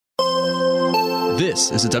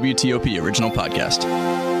This is a WTOP original podcast.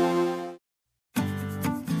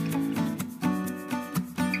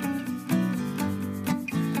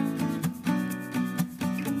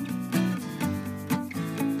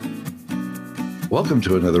 Welcome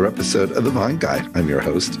to another episode of The Vine Guide. I'm your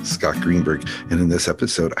host, Scott Greenberg, and in this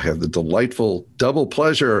episode, I have the delightful double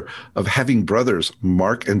pleasure of having brothers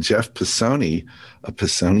Mark and Jeff Pisoni of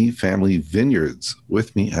Pisoni Family Vineyards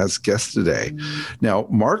with me as guests today. Now,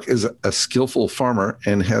 Mark is a skillful farmer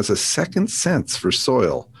and has a second sense for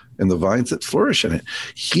soil and the vines that flourish in it.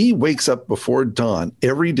 He wakes up before dawn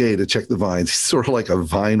every day to check the vines. He's sort of like a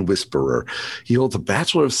vine whisperer. He holds a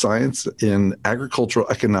Bachelor of Science in Agricultural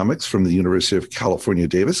Economics from the University of California,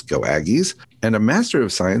 Davis, go Aggies, and a Master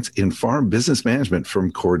of Science in Farm Business Management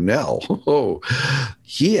from Cornell. Oh,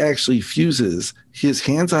 he actually fuses his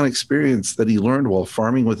hands-on experience that he learned while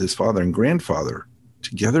farming with his father and grandfather,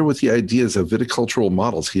 together with the ideas of viticultural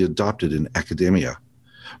models he adopted in academia.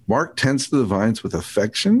 Mark tends to the vines with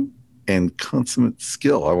affection and consummate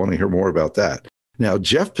skill. I want to hear more about that. Now,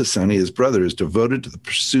 Jeff Pisoni, his brother, is devoted to the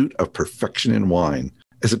pursuit of perfection in wine.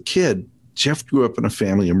 As a kid, Jeff grew up in a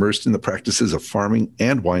family immersed in the practices of farming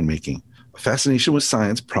and winemaking. A fascination with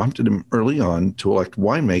science prompted him early on to elect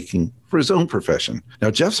winemaking for his own profession.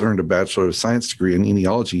 Now, Jeff's earned a Bachelor of Science degree in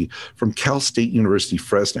enology from Cal State University,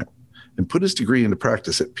 Fresno, and put his degree into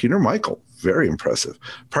practice at Peter Michael, very impressive,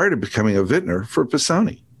 prior to becoming a vintner for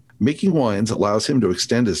Pisoni. Making wines allows him to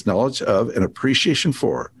extend his knowledge of and appreciation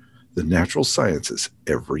for the natural sciences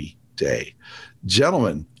every day.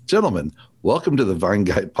 Gentlemen, welcome to the Vine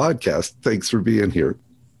Guide podcast. Thanks for being here.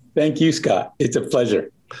 Thank you, Scott. It's a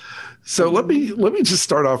pleasure. So let me just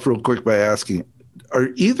start off real quick by asking, are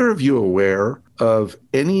either of you aware of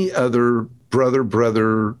any other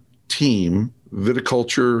brother team,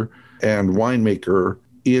 viticulture and winemaker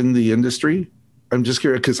in the industry? I'm just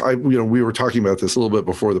curious because we were talking about this a little bit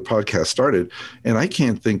before the podcast started, and I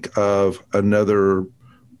can't think of another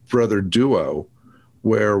brother duo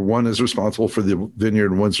where one is responsible for the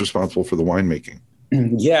vineyard and one's responsible for the winemaking.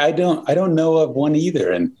 Yeah, I don't know of one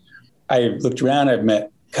either. And I looked around, I've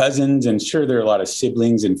met cousins, and sure, there are a lot of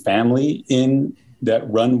siblings and family in that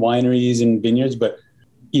run wineries and vineyards, but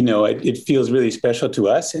it feels really special to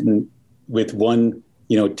us. And with one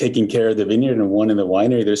taking care of the vineyard and one in the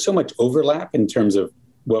winery, there's so much overlap in terms of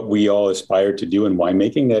what we all aspire to do in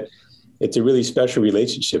winemaking that it's a really special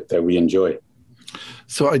relationship that we enjoy.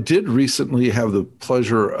 So I did recently have the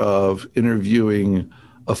pleasure of interviewing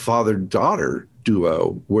a father-daughter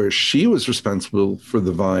duo where she was responsible for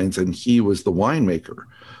the vines and he was the winemaker.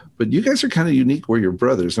 But you guys are kind of unique where you're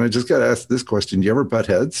brothers. And I just got to ask this question. Do you ever butt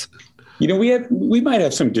heads? We might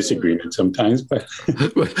have some disagreement sometimes, but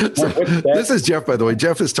this is Jeff, by the way.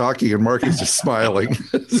 Jeff is talking and Mark is just smiling.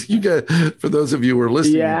 You guys, for those of you who are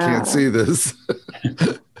listening, You can't see this.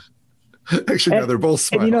 Actually, no, they're both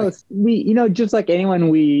smiling. And we just like anyone,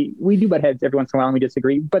 we do butt heads every once in a while and we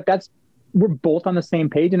disagree, but we're both on the same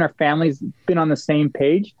page and our family's been on the same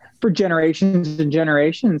page for generations and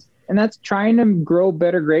generations. And that's trying to grow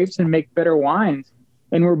better grapes and make better wines.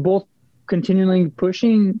 And we're both continually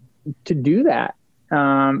pushing to do that.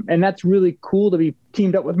 And that's really cool to be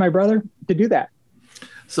teamed up with my brother to do that.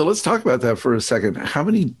 So let's talk about that for a second. How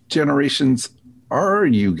many generations are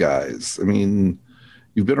you guys? I mean,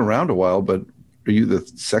 you've been around a while, but are you the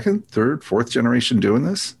second, third, fourth generation doing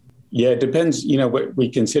this? Yeah, it depends, what we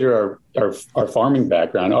consider our farming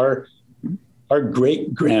background. Our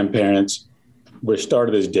great grandparents were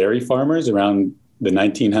started as dairy farmers around the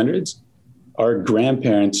 1900s. Our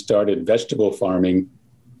grandparents started vegetable farming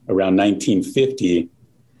around 1950,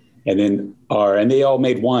 and they all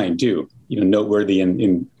made wine too. Noteworthy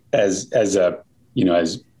as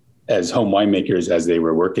home winemakers as they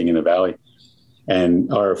were working in the valley.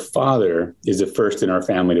 And our father is the first in our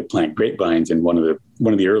family to plant grapevines, and one of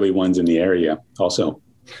the early ones in the area also.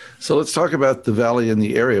 So let's talk about the valley and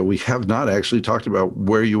the area. We have not actually talked about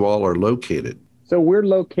where you all are located. So we're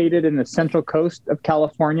located in the central coast of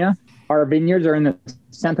California. Our vineyards are in the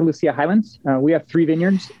Santa Lucia Highlands. We have 3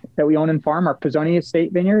 vineyards that we own and farm: our Pisoni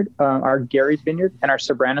Estate Vineyard, our Gary's Vineyard, and our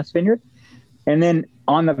Sobranos Vineyard. And then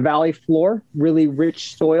on the valley floor, really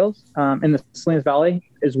rich soils in the Salinas Valley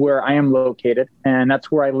is where I am located. And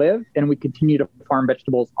that's where I live. And we continue to farm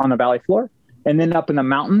vegetables on the valley floor. And then up in the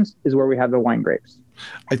mountains is where we have the wine grapes.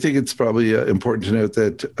 I think it's probably important to note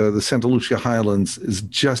that the Santa Lucia Highlands is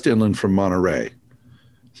just inland from Monterey.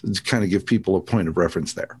 So to kind of give people a point of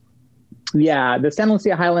reference there. Yeah, the Santa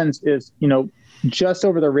Lucia Highlands is, just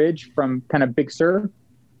over the ridge from kind of Big Sur.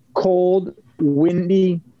 Cold,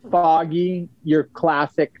 windy, foggy, your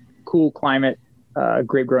classic cool climate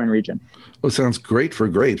grape growing region. Well, it sounds great for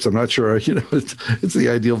grapes. I'm not sure, it's the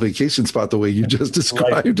ideal vacation spot the way you just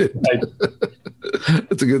described it.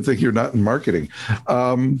 It's a good thing you're not in marketing.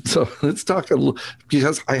 So let's talk a little,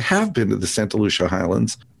 because I have been to the Santa Lucia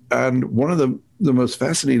Highlands, and one of the most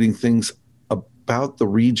fascinating things about the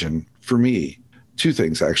region for me, two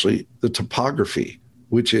things actually: the topography,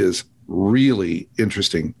 which is really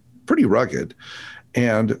interesting, pretty rugged,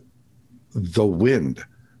 and the wind.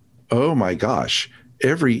 Oh my gosh.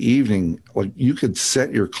 Every evening, like, you could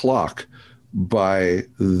set your clock by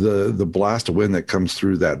the blast of wind that comes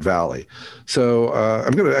through that valley. So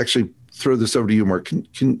I'm going to actually throw this over to you, Mark.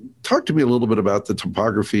 Can talk to me a little bit about the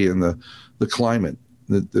topography and the climate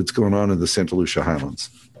that's going on in the Santa Lucia Highlands.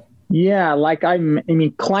 Yeah,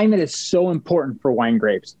 climate is so important for wine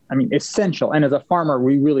grapes. Essential. And as a farmer,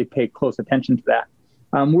 we really pay close attention to that.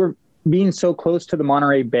 We're being so close to the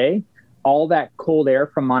Monterey Bay. All that cold air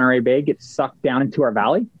from Monterey Bay gets sucked down into our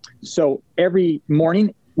valley. So every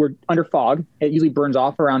morning we're under fog. It usually burns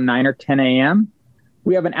off around 9 or 10 a.m.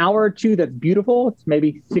 We have an hour or two that's beautiful. It's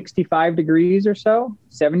maybe 65 degrees or so,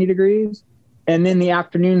 70 degrees. And then the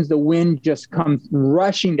afternoons, the wind just comes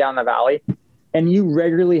rushing down the valley. And you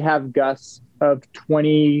regularly have gusts of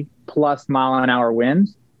 20 plus mile an hour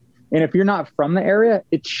winds. And if you're not from the area,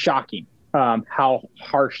 it's shocking how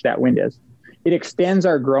harsh that wind is. It extends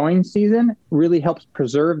our growing season, really helps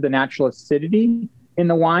preserve the natural acidity in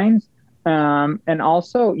the wines. And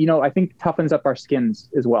also, I think toughens up our skins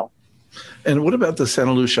as well. And what about the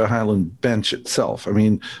Santa Lucia Highland bench itself?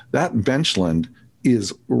 That benchland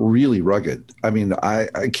is really rugged.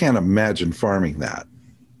 I can't imagine farming that.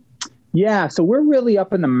 Yeah, so we're really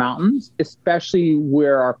up in the mountains, especially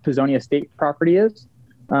where our Pisoni Estate property is.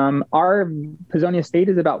 Our Pisoni Estate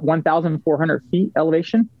is about 1,400 feet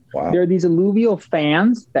elevation. Wow. There are these alluvial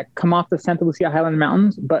fans that come off the Santa Lucia Highland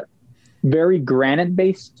Mountains, but very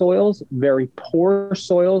granite-based soils, very poor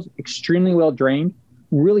soils, extremely well drained,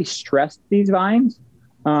 really stress these vines.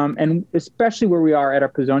 And especially where we are at our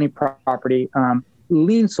Pisoni property,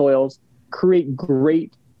 lean soils create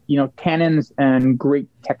great, tannins and great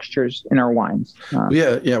textures in our wines.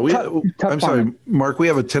 I'm sorry, Mark, we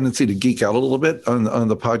have a tendency to geek out a little bit on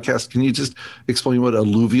the podcast. Can you just explain what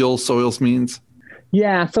alluvial soils means?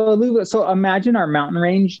 Yeah, so imagine our mountain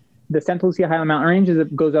range, the Santa Lucia Highland mountain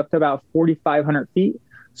range goes up to about 4,500 feet.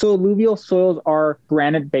 So alluvial soils are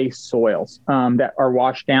granite-based soils that are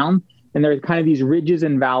washed down, and there's kind of these ridges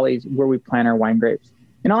and valleys where we plant our wine grapes.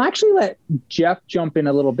 And I'll actually let Jeff jump in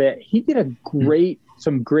a little bit. He did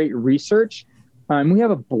some great research. We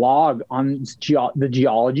have a blog on the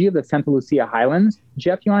geology of the Santa Lucia Highlands.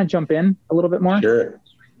 Jeff, you want to jump in a little bit more? Sure.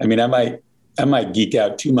 I might geek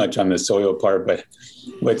out too much on the soil part, but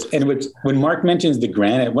when Mark mentions the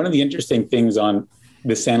granite, one of the interesting things on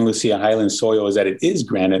the Santa Lucia Highlands soil is that it is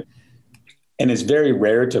granite, and it's very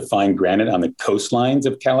rare to find granite on the coastlines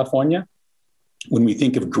of California. When we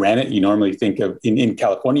think of granite, you normally think of in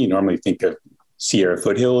California, you normally think of Sierra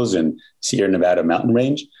foothills and Sierra Nevada mountain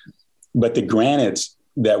range, but the granites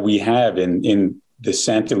that we have in the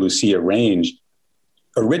Santa Lucia range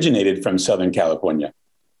originated from Southern California.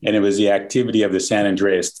 And it was the activity of the San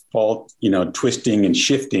Andreas fault, twisting and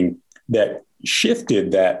shifting that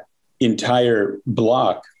shifted that entire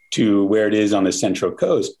block to where it is on the Central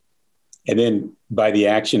Coast. And then by the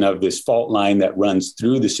action of this fault line that runs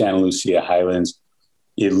through the Santa Lucia Highlands,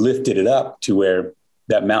 it lifted it up to where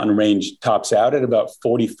that mountain range tops out at about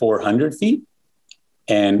 4,400 feet.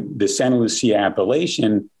 And the Santa Lucia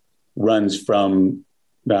appellation runs from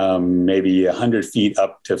maybe 100 feet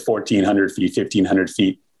up to 1,400 feet, 1,500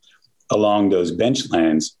 feet along those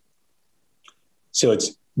benchlands. So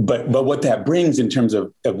but what that brings in terms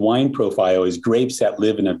of wine profile is grapes that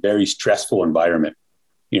live in a very stressful environment.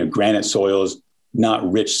 Granite soils,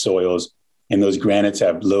 not rich soils, and those granites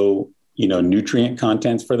have low, nutrient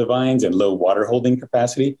contents for the vines and low water holding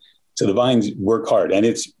capacity. So the vines work hard, and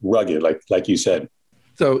it's rugged, like you said.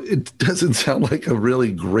 So it doesn't sound like a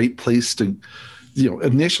really great place to,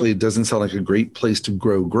 initially it doesn't sound like a great place to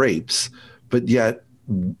grow grapes, but yet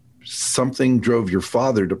something drove your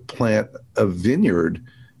father to plant a vineyard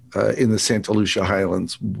in the Santa Lucia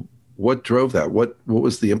Highlands. What drove that? What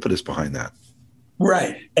was the impetus behind that?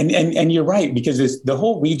 Right. And you're right, because the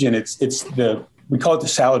whole region, we call it the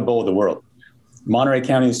salad bowl of the world. Monterey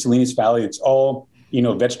County, Salinas Valley, it's all,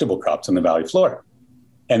 vegetable crops on the valley floor.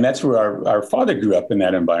 And that's where our father grew up in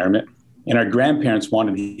that environment. And our grandparents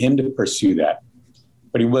wanted him to pursue that,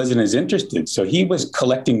 but he wasn't as interested. So he was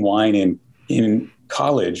collecting wine in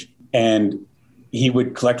college, and he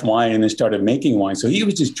would collect wine and then started making wine. So he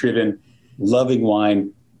was just driven, loving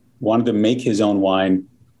wine, wanted to make his own wine.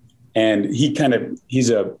 And he's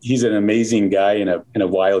an amazing guy and a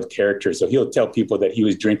wild character. So he'll tell people that he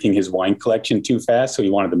was drinking his wine collection too fast, so he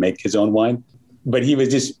wanted to make his own wine. But he was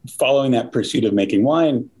just following that pursuit of making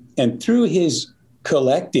wine. And through his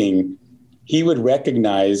collecting, he would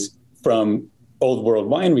recognize from old world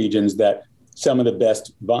wine regions that some of the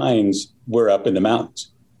best vines were up in the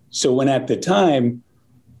mountains. So when at the time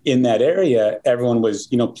in that area, everyone was,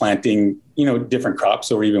 planting, different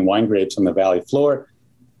crops or even wine grapes on the valley floor,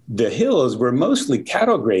 the hills were mostly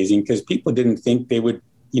cattle grazing because people didn't think they would,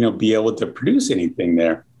 be able to produce anything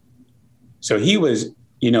there. So he was,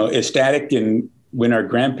 ecstatic. And when our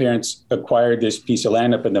grandparents acquired this piece of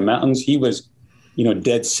land up in the mountains, he was,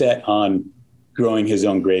 dead set on growing his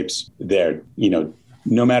own grapes there,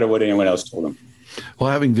 no matter what anyone else told him. Well,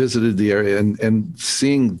 having visited the area and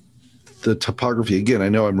seeing the topography, again, I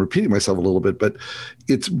know I'm repeating myself a little bit, but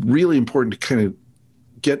it's really important to kind of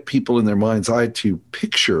get people in their mind's eye to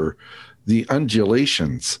picture the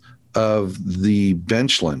undulations of the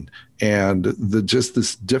benchland and just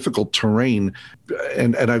this difficult terrain.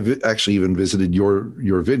 And I've actually even visited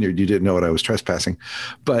your vineyard. You didn't know it. I was trespassing,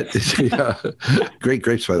 but great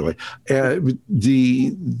grapes, by the way.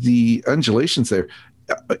 The undulations there,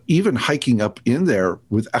 even hiking up in there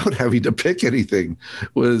without having to pick anything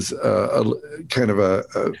was a kind of a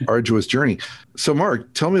arduous journey. So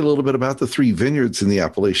Mark, tell me a little bit about the 3 vineyards in the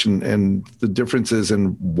appellation and the differences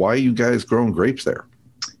and why you guys growing grapes there.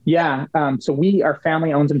 Yeah. So our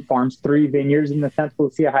family owns and farms 3 vineyards in the Santa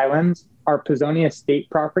Lucia Highlands. Our Pisoni estate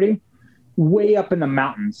property, way up in the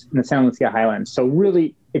mountains in the Santa Lucia Highlands. So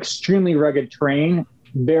really extremely rugged terrain,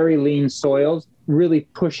 very lean soils, really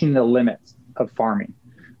pushing the limits of farming.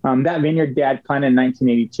 That vineyard Dad planted in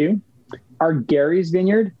 1982. Our Gary's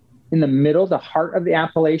vineyard in the middle, the heart of the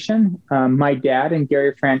appellation, my dad and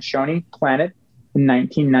Gary Franchione planted in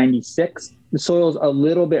 1996. The soil's a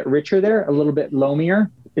little bit richer there, a little bit loamier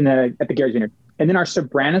at the Gary's vineyard. And then our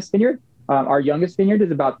Sobranis vineyard, our youngest vineyard,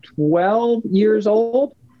 is about 12 years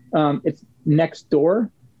old. It's next door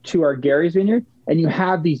to our Gary's vineyard. And you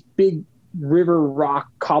have these big river rock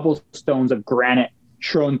cobblestones of granite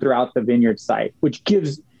shown throughout the vineyard site, which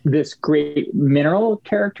gives this great mineral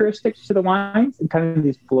characteristics to the wines and kind of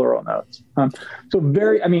these floral notes.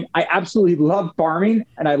 I absolutely love farming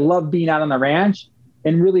and I love being out on the ranch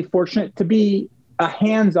and really fortunate to be a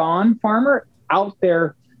hands-on farmer out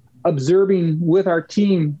there observing with our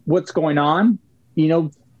team what's going on,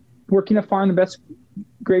 working to farm the best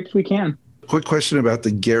grapes we can. Quick question about the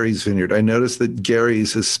Gary's vineyard. I noticed that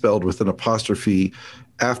Gary's is spelled with an apostrophe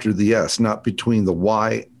after the S, not between the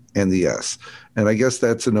Y and the S. And I guess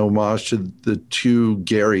that's an homage to the 2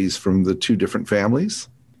 Garys from the 2 different families?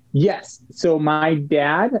 Yes. So my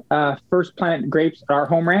dad first planted grapes at our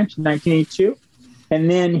home ranch in 1982.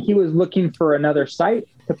 And then he was looking for another site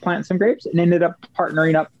to plant some grapes and ended up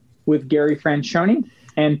partnering up with Gary Franchione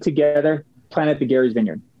and together planted the Gary's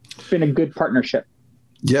vineyard. It's been a good partnership.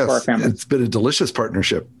 Yes, for our family. It's been a delicious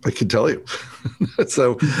partnership, I can tell you.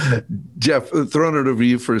 So, Jeff, throwing it over to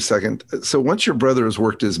you for a second. So once your brother has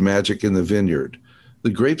worked his magic in the vineyard,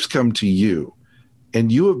 the grapes come to you,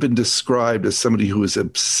 and you have been described as somebody who is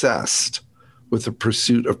obsessed with the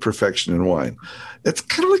pursuit of perfection in wine. It's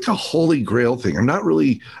kind of like a holy grail thing. I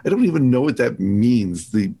don't even know what that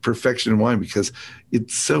means, the perfection in wine, because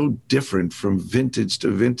it's so different from vintage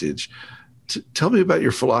to vintage. Tell me about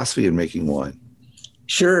your philosophy in making wine.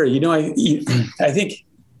 Sure. I think,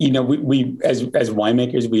 we as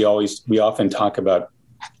winemakers, we often talk about,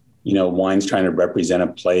 wines trying to represent a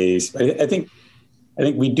place. I think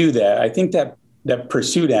we do that. I think that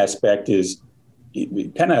pursuit aspect is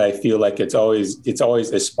kind of, I feel like it's always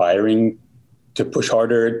aspiring to push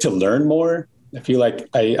harder, to learn more. I feel like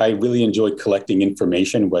I really enjoy collecting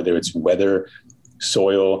information, whether it's weather,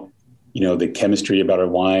 soil, the chemistry about our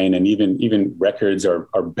wine, and even records,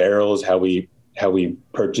 our barrels, how we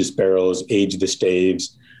purchase barrels, age the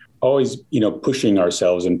staves, always, pushing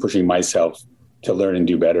ourselves and pushing myself to learn and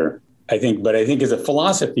do better. I think as a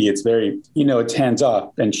philosophy, it's very, it's hands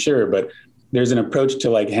off, and sure, but there's an approach to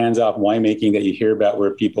like hands off winemaking that you hear about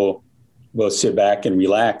where people will sit back and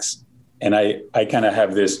relax. And I kind of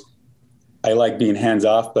have this, I like being hands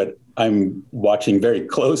off, but I'm watching very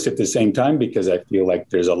close at the same time because I feel like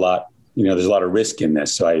there's a lot of risk in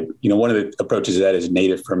this. So one of the approaches to that is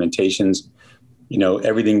native fermentations.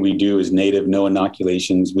 Everything we do is native, no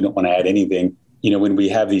inoculations. We don't want to add anything. When we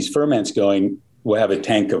have these ferments going, we'll have a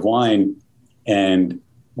tank of wine and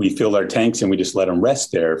we fill our tanks and we just let them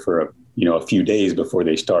rest there for a few days before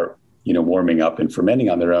they start, warming up and fermenting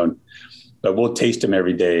on their own. But we'll taste them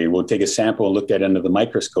every day. We'll take a sample and look at it under the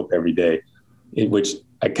microscope every day, which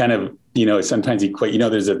I kind of, sometimes equate,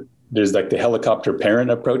 there's there's like the helicopter parent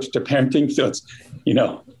approach to parenting. So it's,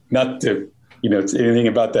 not to, it's anything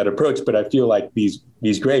about that approach, but I feel like these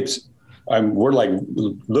grapes, we're like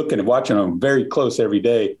looking and watching them very close every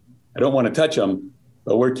day. I don't want to touch them,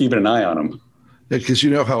 but we're keeping an eye on them. Yeah, because you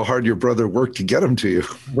know how hard your brother worked to get them to you.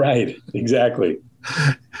 Right, exactly.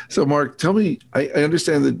 So, Mark, tell me, I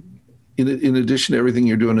understand that in addition to everything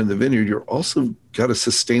you're doing in the vineyard, you're also got a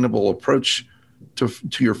sustainable approach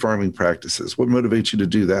to your farming practices. What motivates you to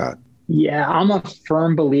do that? Yeah, I'm a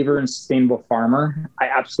firm believer in sustainable farmer. I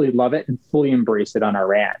absolutely love it and fully embrace it on our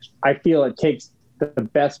ranch. I feel it takes the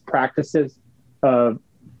best practices of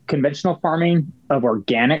conventional farming, of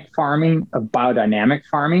organic farming, of biodynamic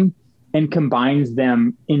farming, and combines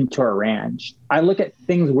them into our ranch. I look at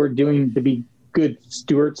things we're doing to be good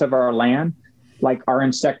stewards of our land, like our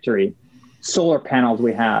insectary, solar panels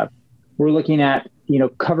we have. We're looking at,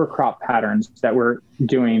 cover crop patterns that we're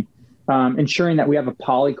doing, ensuring that we have a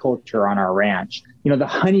polyculture on our ranch. The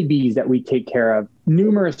honeybees that we take care of,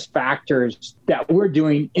 numerous factors that we're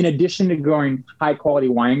doing in addition to growing high quality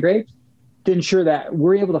wine grapes to ensure that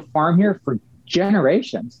we're able to farm here for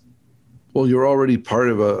generations. Well, you're already part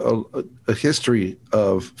of a history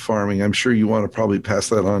of farming. I'm sure you want to probably pass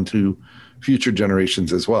that on to future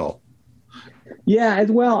generations as well. Yeah, as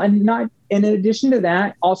well. And in addition to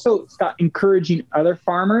that, also Scott, encouraging other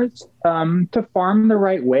farmers to farm the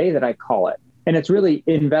right way, that I call it. And it's really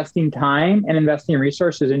investing time and investing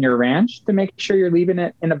resources in your ranch to make sure you're leaving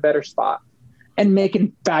it in a better spot and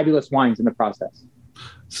making fabulous wines in the process.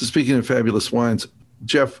 So speaking of fabulous wines,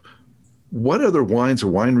 Jeff, what other wines or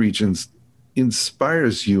wine regions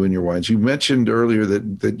inspires you in your wines? You mentioned earlier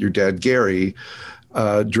that your dad, Gary,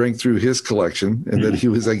 drank through his collection and that he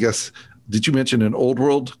was, I guess, did you mention an old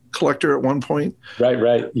world collector at one point?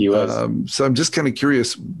 Right. He was. So I'm just kind of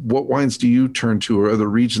curious, what wines do you turn to or other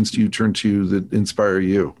regions do you turn to that inspire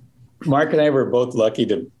you? Mark and I were both lucky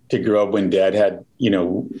to grow up when Dad had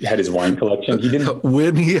his wine collection. He didn't.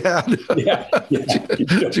 When he had? Yeah.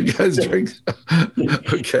 Did you guys drink?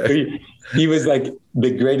 Okay. He was like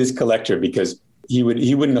the greatest collector because he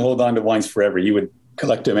wouldn't hold on to wines forever. He would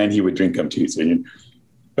collect them and he would drink them too. So,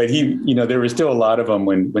 but there were still a lot of them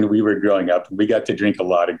when we were growing up. We got to drink a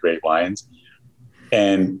lot of great wines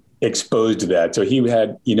and exposed to that. So he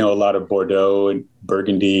had, a lot of Bordeaux and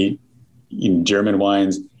Burgundy, German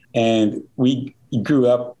wines. And we grew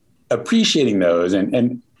up appreciating those.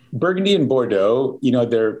 And Burgundy and Bordeaux,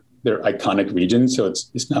 they're iconic regions. So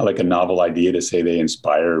it's not like a novel idea to say they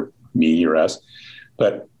inspire me or us.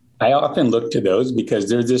 But I often look to those because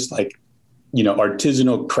there's this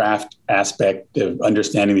artisanal craft aspect of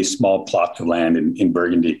understanding these small plots of land in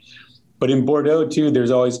Burgundy. But in Bordeaux too,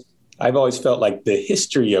 I've always felt like the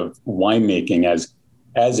history of winemaking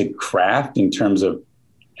as a craft in terms of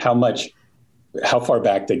how far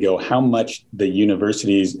back they go, how much the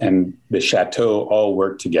universities and the chateau all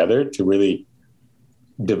work together to really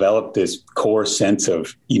develop this core sense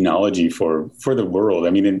of enology for the world. I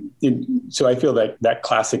mean, so I feel that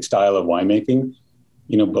classic style of winemaking,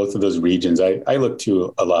 both of those regions, I look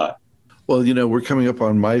to a lot. Well, we're coming up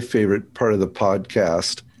on my favorite part of the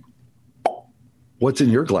podcast. What's in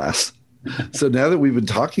your glass? So now that we've been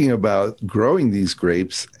talking about growing these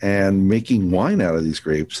grapes and making wine out of these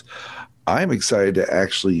grapes, I'm excited to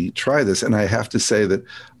actually try this. And I have to say that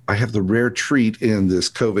I have the rare treat in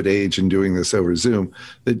this COVID age and doing this over Zoom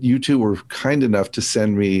that you two were kind enough to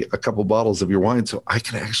send me a couple bottles of your wine so I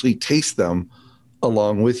can actually taste them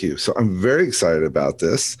along with you. So I'm very excited about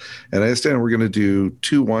this. And I understand we're going to do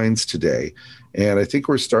 2 wines today. And I think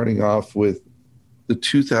we're starting off with the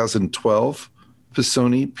 2012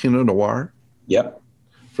 Pisoni Pinot Noir. Yep.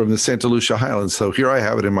 From the Santa Lucia Highlands. So here I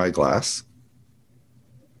have it in my glass.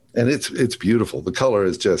 And it's beautiful. The color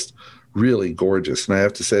is just really gorgeous. And I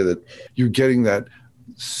have to say that you're getting that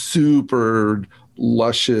super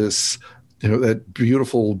luscious, that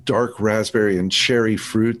beautiful dark raspberry and cherry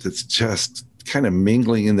fruit that's just kind of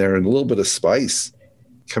mingling in there and a little bit of spice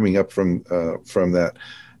coming up from that.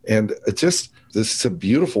 And this is a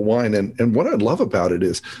beautiful wine. And what I love about it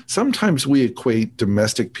is sometimes we equate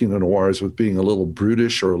domestic Pinot Noirs with being a little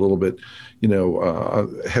brutish or a little bit,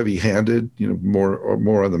 heavy-handed,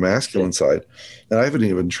 more on the masculine side. And I haven't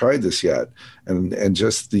even tried this yet. And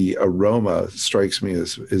just the aroma strikes me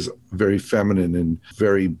as very feminine and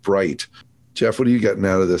very bright. Jeff, what are you getting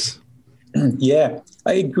out of this? Yeah,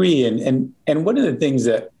 I agree. And one of the things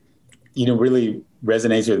that, really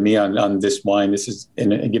resonates with me on this wine, this is,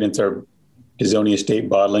 and again, it's our Pisoni estate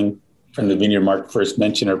bottling from the vineyard Mark first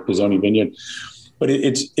mentioned, our Pisoni vineyard. But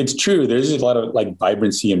it's true. There's a lot of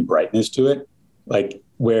vibrancy and brightness to it,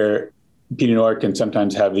 where Pinot Noir can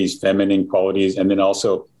sometimes have these feminine qualities. And then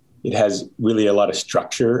also it has really a lot of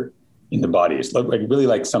structure in the body. It's like really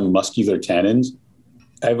like some muscular tannins.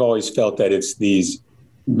 I've always felt that it's these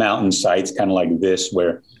mountain sites, kind of like this,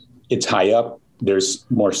 where it's high up, there's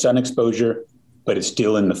more sun exposure, but it's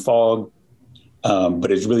still in the fog.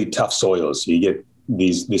 But it's really tough soils. So you get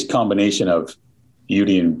this combination of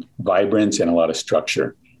beauty and vibrance and a lot of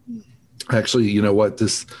structure. Actually, you know what?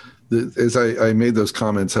 As I made those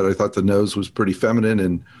comments that I thought the nose was pretty feminine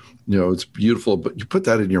and, you know, it's beautiful, but you put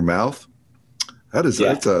that in your mouth, that's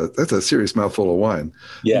a serious mouthful of wine.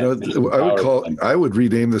 Yeah. You know, I would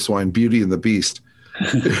rename this wine Beauty and the Beast.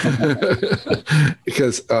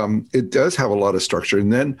 Because it does have a lot of structure.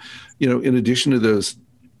 And then, you know, in addition to those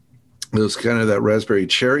kind of that raspberry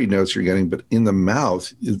cherry notes you're getting, but in the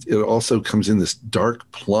mouth, it also comes in this dark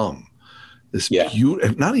plum,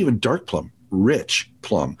 not even dark plum, rich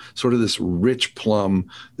plum, sort of this rich plum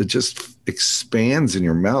that just expands in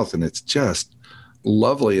your mouth. And it's just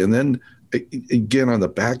lovely. And then again, on the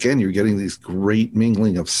back end, you're getting these great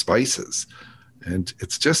mingling of spices, and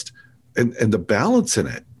it's just, and the balance in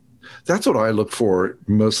it. That's what I look for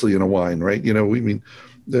mostly in a wine, right? You know,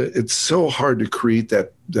 it's so hard to create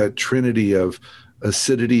that trinity of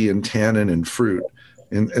acidity and tannin and fruit.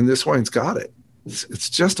 And this wine's got it. It's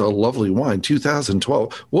just a lovely wine.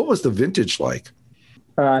 2012. What was the vintage like?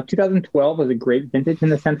 2012 was a great vintage in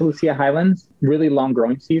the Santa Lucia Highlands, really long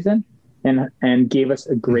growing season, and gave us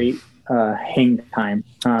a great hang time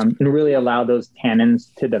and really allowed those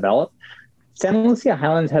tannins to develop. Santa Lucia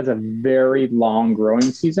Highlands has a very long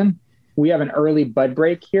growing season. We have an early bud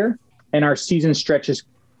break here, and our season stretches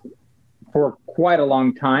for quite a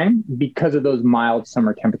long time because of those mild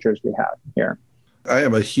summer temperatures we have here. I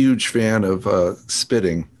am a huge fan of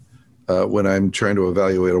spitting when I'm trying to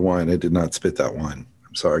evaluate a wine. I did not spit that wine.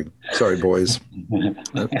 I'm sorry, boys.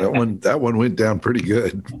 that one went down pretty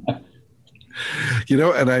good. You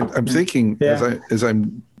know, and I'm thinking as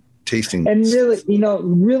I'm tasting, and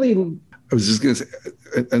really. I was just going to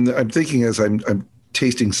say, and I'm thinking as I'm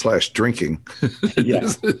tasting / drinking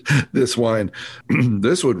this wine,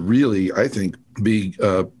 this would really, I think, be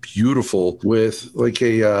beautiful with like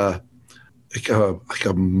a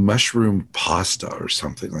mushroom pasta or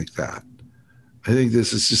something like that. I think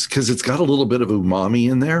this is just because it's got a little bit of umami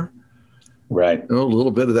in there, right? You know, a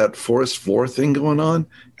little bit of that forest floor thing going on,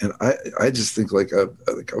 and I just think like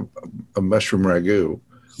a mushroom ragu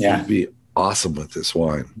would be awesome with this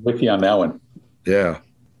wine. With you on that one. Yeah.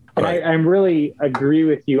 And I really agree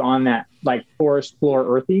with you on that, like forest floor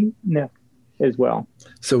earthy as well.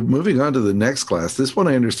 So moving on to the next glass, this one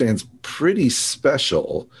I understand is pretty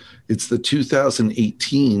special. It's the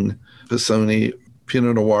 2018 Pisoni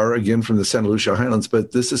Pinot Noir, again from the Santa Lucia Highlands,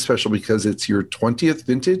 but this is special because it's your 20th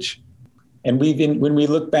vintage. And when we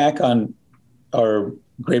look back on our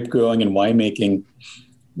grape growing and winemaking,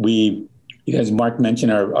 as Mark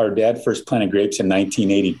mentioned, our dad first planted grapes in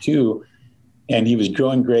 1982, and he was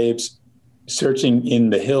growing grapes, searching in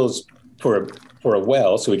the hills for a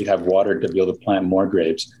well so he could have water to be able to plant more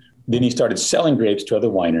grapes. Then he started selling grapes to other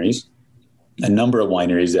wineries, a number of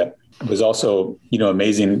wineries. That was also,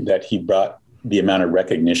 amazing that he brought the amount of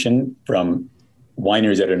recognition from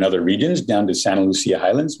wineries that are in other regions down to Santa Lucia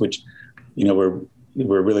Highlands, which, we're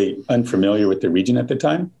really unfamiliar with the region at the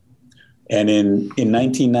time. And in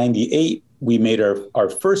 1998, we made our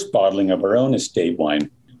first bottling of our own estate wine.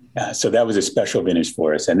 So that was a special vintage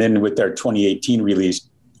for us. And then with our 2018 release,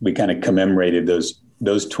 we kind of commemorated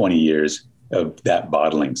those 20 years of that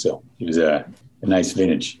bottling. So it was a nice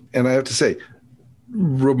vintage. And I have to say,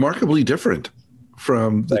 remarkably different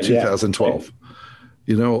from the 2012.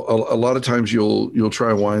 A lot of times you'll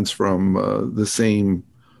try wines from the same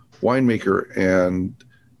winemaker, and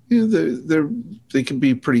they can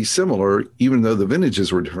be pretty similar, even though the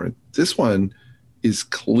vintages were different. This one is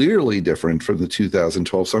clearly different from the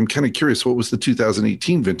 2012. So I'm kind of curious, what was the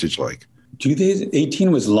 2018 vintage like?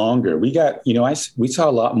 2018 was longer. We got, we saw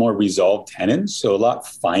a lot more resolved tannins, so a lot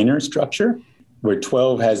finer structure, where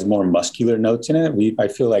 12 has more muscular notes in it. I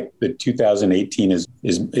feel like the 2018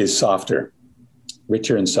 is softer,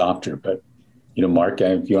 richer and softer. But, Mark,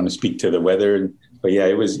 if you want to speak to the weather, but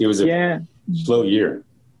it was a slow year.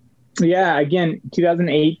 Yeah. Again,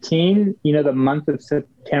 2018, the month of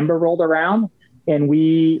September rolled around, and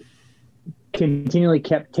we continually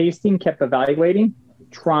kept tasting, kept evaluating,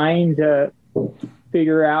 trying to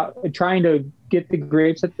get the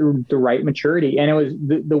grapes at the right maturity. And it was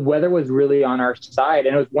the weather was really on our side,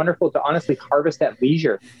 and it was wonderful to honestly harvest at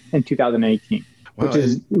leisure in 2018, which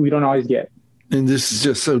is we don't always get. And this is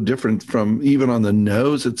just so different from, even on the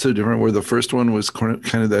nose, it's so different, where the first one was kind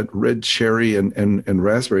of that red cherry and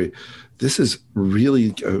raspberry. This is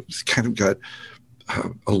really kind of got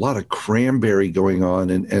a lot of cranberry going on,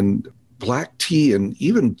 and black tea, and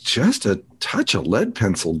even just a touch of lead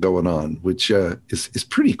pencil going on, which is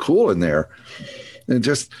pretty cool in there. And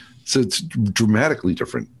just so it's dramatically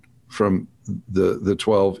different from the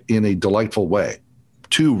 12 in a delightful way.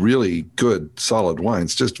 Two really good, solid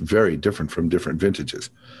wines, just very different from different vintages.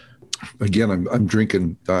 Again, I'm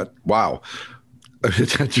drinking that. Wow,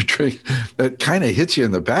 that kind of hits you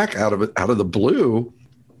in the back out of the blue,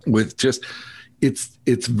 with just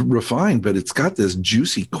it's refined, but it's got this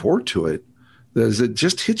juicy core to it. That as it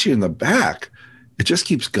just hits you in the back, it just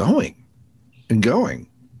keeps going and going.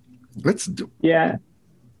 Yeah.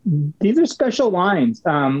 These are special wines.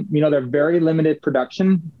 They're very limited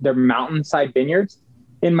production. They're mountainside vineyards.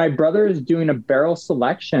 And my brother is doing a barrel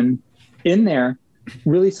selection in there,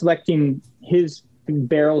 really selecting his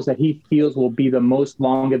barrels that he feels will be the most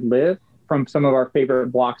long-lived from some of our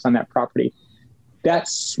favorite blocks on that property. That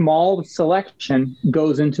small selection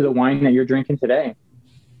goes into the wine that you're drinking today.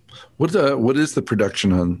 What is the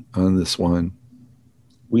production on this wine?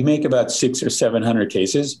 We make about 600 or 700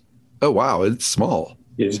 cases. Oh, wow. It's small.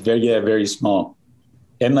 It's very small.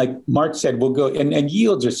 And like Mark said, we'll go and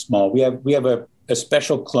yields are small. We have a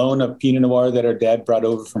special clone of Pinot Noir that our dad brought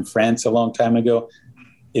over from France a long time ago.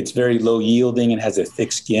 It's very low yielding and has a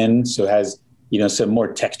thick skin. So it has, some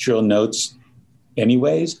more textural notes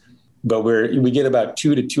anyways, but we get about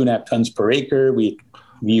 2 to 2.5 tons per acre. We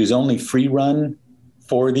use only free run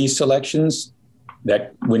for these selections.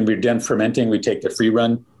 That when we're done fermenting, we take the free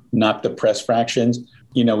run, not the press fractions.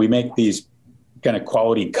 We make these kind of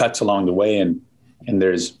quality cuts along the way, and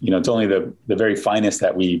there's it's only the very finest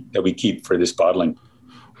that we keep for this bottling.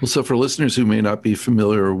 Well, so for listeners who may not be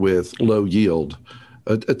familiar with low yield,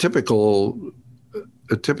 a typical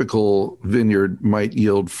vineyard might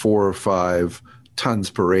yield 4 or 5 tons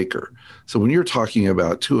per acre. So when you're talking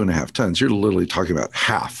about 2.5 tons, you're literally talking about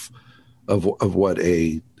half of what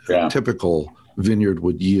a typical vineyard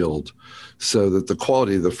would yield, so that the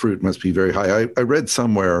quality of the fruit must be very high. I read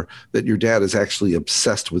somewhere that your dad is actually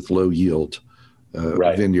obsessed with low yield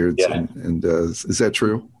vineyards. Yeah. And is that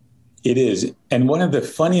true? It is. And one of the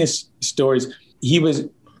funniest stories,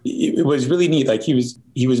 it was really neat. Like he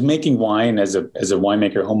was making wine as a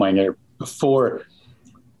winemaker, home winemaker before,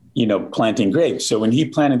 planting grapes. So when he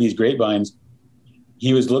planted these grapevines,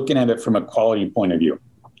 he was looking at it from a quality point of view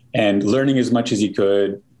and learning as much as he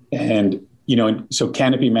could. And, so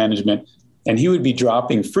canopy management, and he would be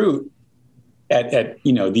dropping fruit at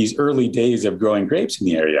these early days of growing grapes in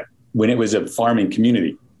the area when it was a farming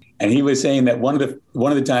community. And he was saying that one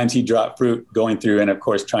of the times he dropped fruit going through, and of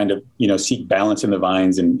course trying to seek balance in the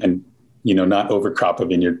vines and not overcrop a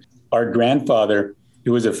vineyard. Our grandfather,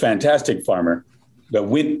 who was a fantastic farmer, but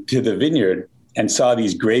went to the vineyard and saw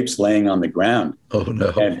these grapes laying on the ground. Oh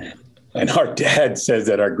no! And our dad says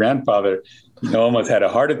that our grandfather almost had a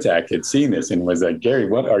heart attack at seeing this and was like, "Gary,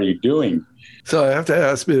 what are you doing?" So I have to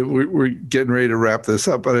ask, we're getting ready to wrap this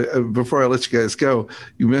up, but before I let you guys go,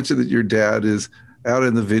 you mentioned that your dad is out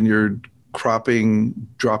in the vineyard cropping,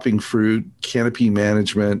 dropping fruit, canopy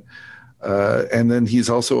management, and then he's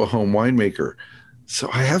also a home winemaker. So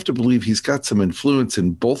I have to believe he's got some influence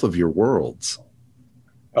in both of your worlds.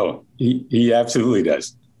 Oh, he absolutely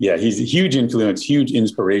does. Yeah, he's a huge influence, huge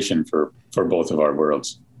inspiration for both of our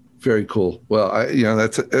worlds. Very cool. Well,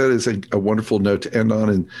 that is a wonderful note to end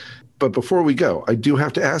on. But before we go, I do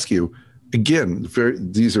have to ask you again.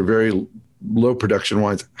 These are very low production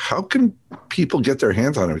wines. How can people get their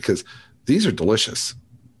hands on it? Because these are delicious.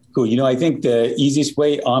 Cool. I think the easiest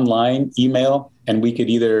way online, email, and we could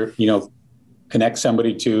either connect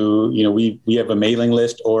somebody to we have a mailing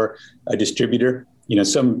list or a distributor.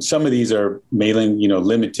 Some of these are mailing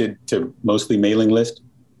limited to mostly mailing list.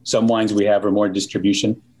 Some wines we have are more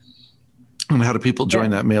distribution. And how do people join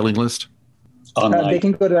that mailing list? Online. They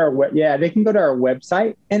can go to our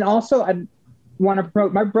website. And also, I want to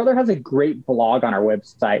promote. My brother has a great blog on our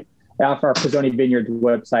website, off our Pisoni Vineyards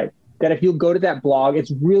website. That if you go to that blog,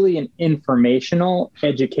 it's really an informational,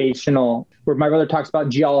 educational. Where my brother talks about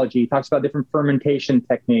geology, talks about different fermentation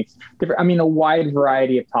techniques, a wide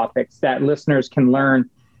variety of topics that listeners can learn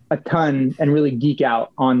a ton and really geek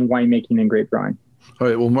out on winemaking and grape growing. All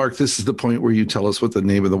right. Well, Mark, this is the point where you tell us what the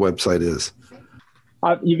name of the website is.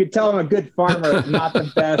 You could tell I'm a good farmer, not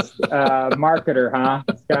the best marketer, huh,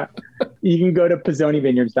 Scott? You can go to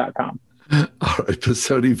PisoniVineyards.com. All right,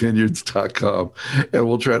 PisoniVineyards.com, and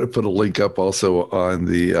we'll try to put a link up also on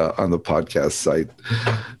the podcast site.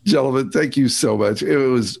 Gentlemen, thank you so much. It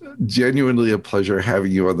was genuinely a pleasure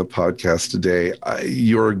having you on the podcast today.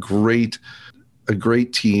 You're a great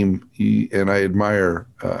team, and I admire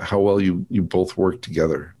how well you both work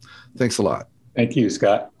together. Thanks a lot. Thank you,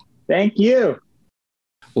 Scott. Thank you.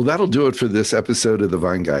 Well, that'll do it for this episode of The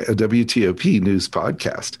Vine Guy, a WTOP news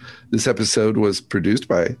podcast. This episode was produced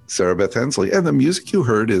by Sarah Beth Hensley, and the music you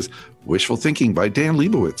heard is Wishful Thinking by Dan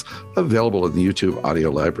Leibowitz, available in the YouTube audio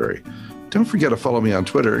library. Don't forget to follow me on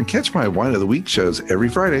Twitter and catch my Wine of the Week shows every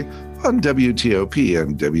Friday on WTOP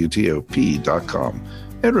and WTOP.com.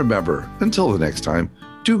 And remember, until the next time,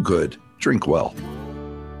 do good, drink well.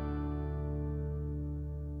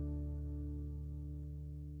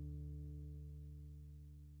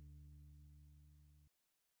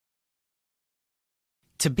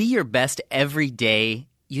 To be your best every day,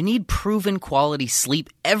 you need proven quality sleep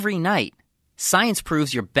every night. Science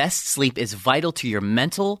proves your best sleep is vital to your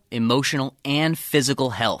mental, emotional, and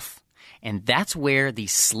physical health. And that's where the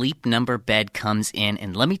Sleep Number bed comes in.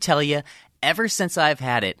 And let me tell you, ever since I've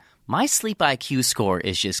had it, my sleep IQ score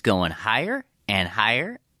is just going higher and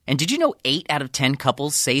higher. And did you know 8 out of 10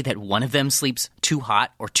 couples say that one of them sleeps too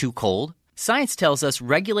hot or too cold? Science tells us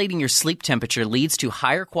regulating your sleep temperature leads to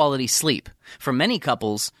higher quality sleep. For many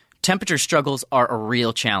couples, temperature struggles are a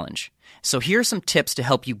real challenge. So here are some tips to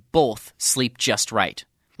help you both sleep just right.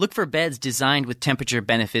 Look for beds designed with temperature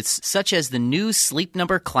benefits, such as the new Sleep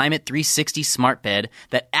Number Climate 360 Smart Bed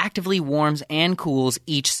that actively warms and cools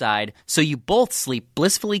each side so you both sleep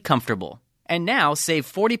blissfully comfortable. And now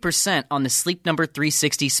save 40% on the Sleep Number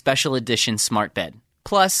 360 Special Edition Smart Bed,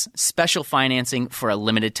 plus special financing for a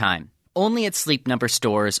limited time. Only at Sleep Number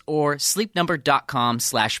stores or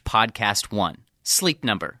sleepnumber.com/podcast1. Sleep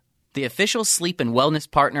Number, the official sleep and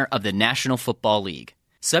wellness partner of the National Football League.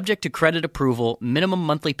 Subject to credit approval, minimum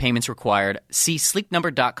monthly payments required. See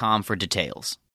sleepnumber.com for details.